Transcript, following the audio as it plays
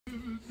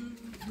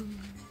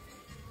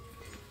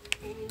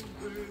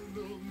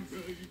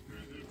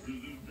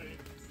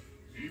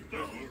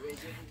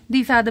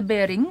These are the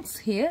bearings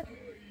here.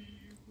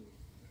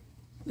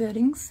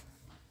 Bearings.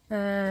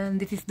 And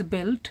this is the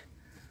belt.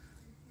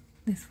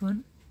 This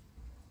one.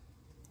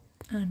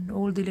 And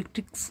all the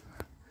electrics.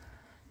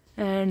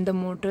 And the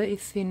motor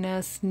is in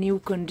as new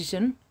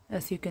condition,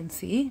 as you can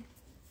see.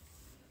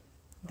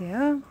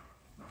 There.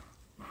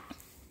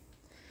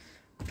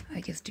 I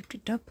just tipped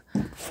it up.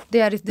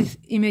 There is this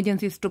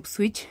emergency stop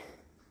switch.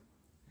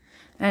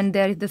 And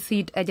there is the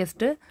seat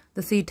adjuster.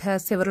 The seat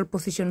has several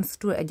positions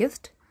to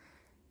adjust.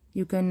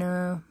 You can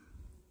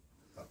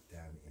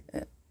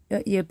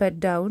pad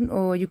down,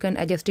 or you can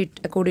adjust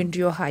it according to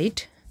your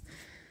height,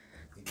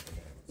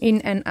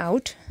 in and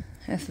out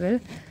as well.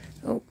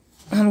 Oh,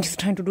 I'm just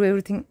trying to do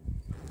everything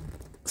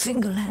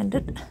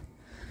single-handed.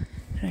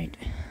 Right.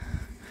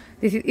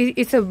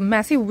 It's a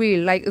massive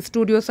wheel, like a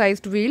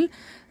studio-sized wheel,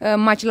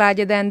 much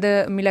larger than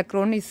the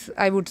Milacron.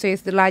 I would say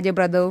it's the larger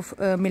brother of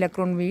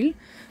Milacron wheel,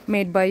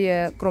 made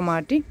by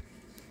Cromarty.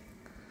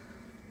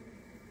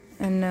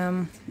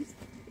 And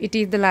it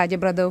is the larger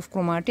brother of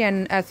Cromarty,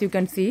 and as you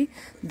can see,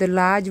 the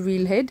large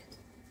wheel head,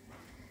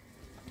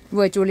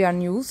 virtually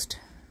unused.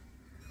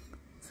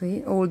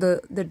 See, all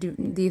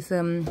these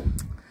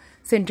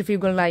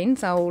centrifugal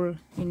lines are all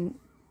in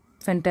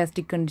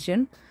fantastic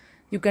condition.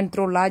 You can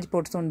throw large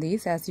pots on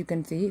these, as you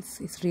can see.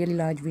 It's really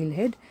large wheel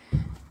head,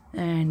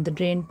 and the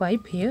drain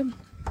pipe here.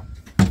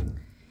 You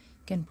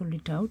can pull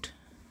it out.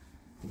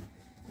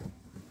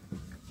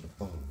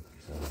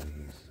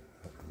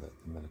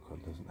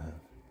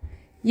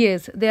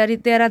 Yes,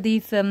 there are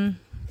these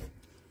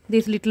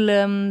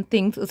little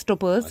things,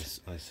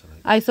 stoppers,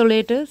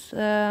 isolators.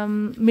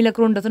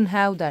 Milacron doesn't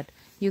have that.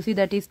 You see,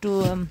 that is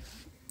to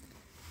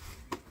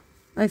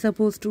I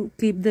suppose to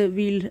keep the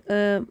wheel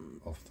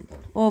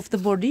off the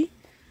body.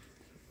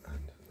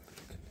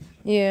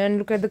 Yeah, and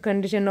look at the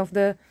condition of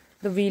the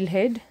wheel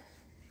head,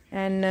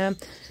 and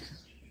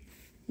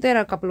there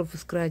are a couple of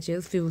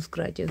few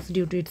scratches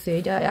due to its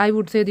age. I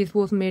would say this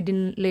was made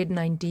in late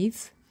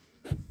 90s.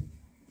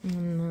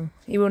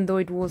 Even though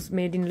it was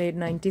made in late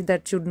 90s,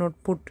 that should not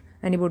put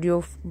anybody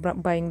off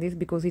buying this,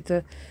 because it's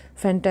a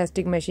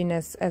fantastic machine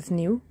as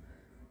new,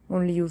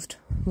 only used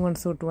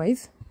once or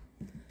twice.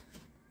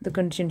 The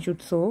condition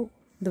should show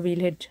the wheel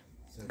head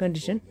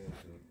condition.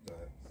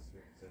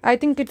 I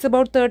think it's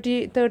about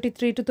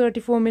 33 to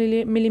 34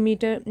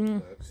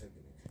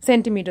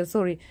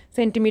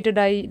 centimeter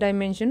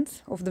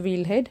dimensions of the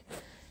wheel head.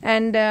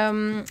 And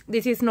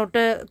this is not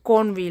a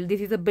cone wheel,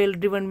 this is a belt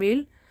driven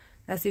wheel,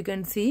 as you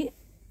can see.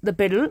 The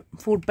pedal,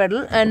 foot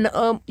pedal, and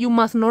you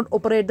must not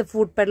operate the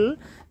foot pedal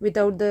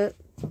without the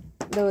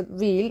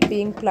wheel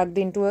being plugged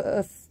into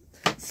a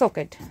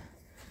socket.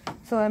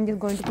 So I'm just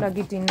going to plug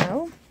it in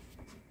now.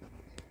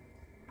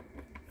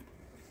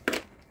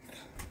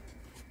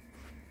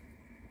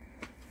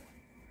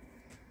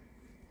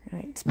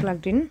 Right, it's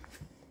plugged in.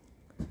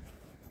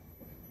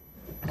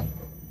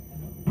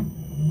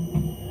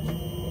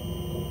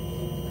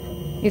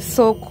 It's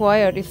so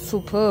quiet, it's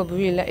superb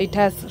wheel. It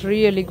has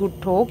really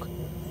good torque.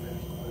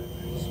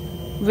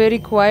 Very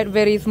quiet,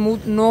 very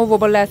smooth, no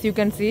wobble, as you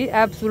can see,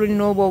 absolutely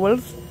no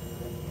wobbles.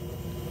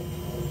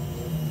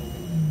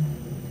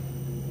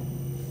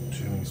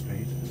 Trimming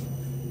speed?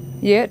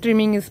 Yeah,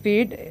 trimming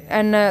speed,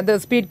 and the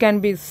speed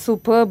can be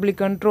superbly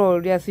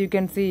controlled, as you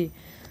can see.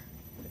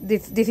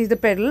 This is the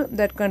pedal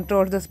that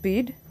controls the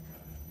speed.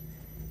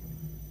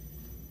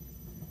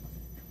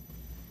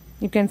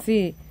 You can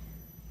see.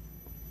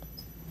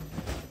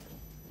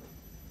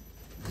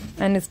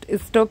 And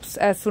it stops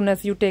as soon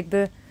as you take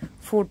the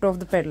foot off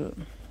the pedal.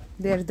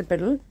 There is the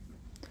pedal.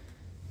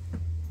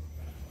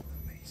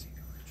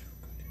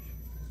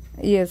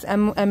 Yes,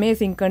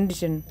 amazing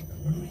condition.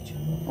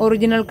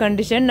 Original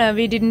condition.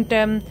 We didn't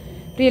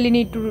really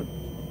need to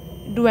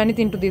do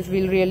anything to this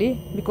wheel, really,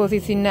 because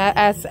it's in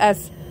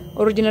as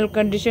original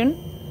condition,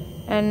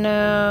 and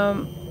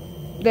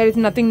there is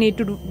nothing need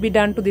to be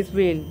done to this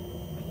wheel.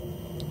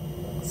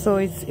 So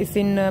it's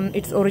in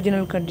its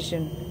original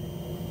condition.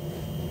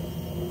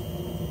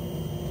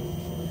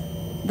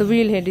 The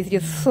wheel head is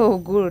just so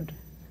good,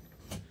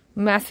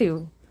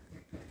 massive.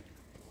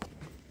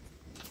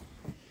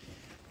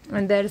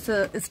 And there is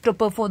a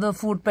stopper for the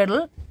foot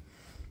pedal.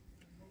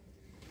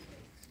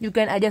 You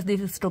can adjust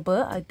this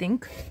stopper, I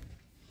think.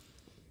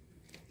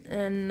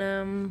 And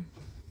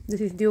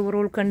this is the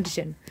overall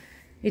condition.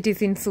 It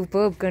is in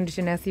superb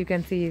condition, as you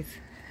can see. It's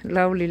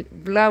lovely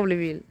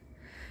wheel.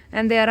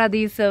 And there are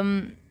these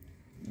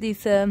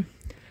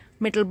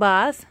metal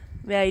bars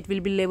where it will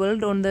be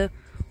leveled on the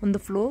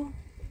floor.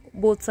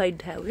 Both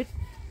sides have it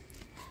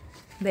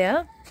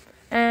there.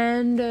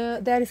 And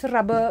there is a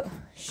rubber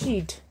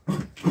sheet.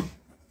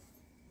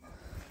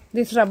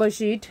 This rubber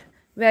sheet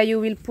where you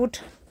will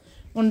put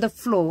on the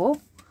floor,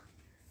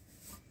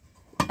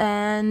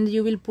 and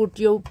you will put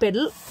your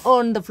pedal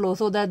on the floor,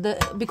 so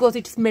that because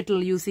it's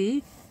metal, you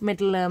see,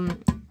 metal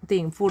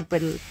thing, foot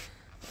pedal.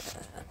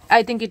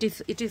 I think it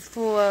is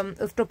for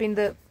stopping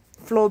the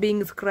floor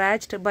being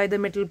scratched by the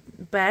metal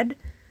pad,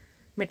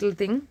 metal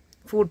thing,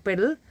 foot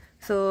pedal.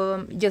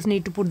 So just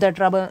need to put that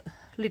rubber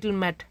little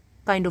mat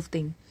kind of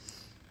thing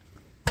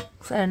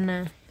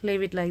and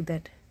leave it like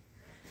that.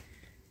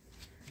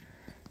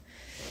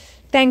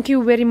 Thank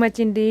you very much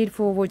indeed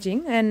for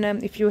watching, and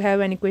if you have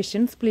any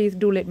questions, please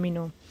do let me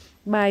know.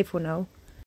 Bye for now.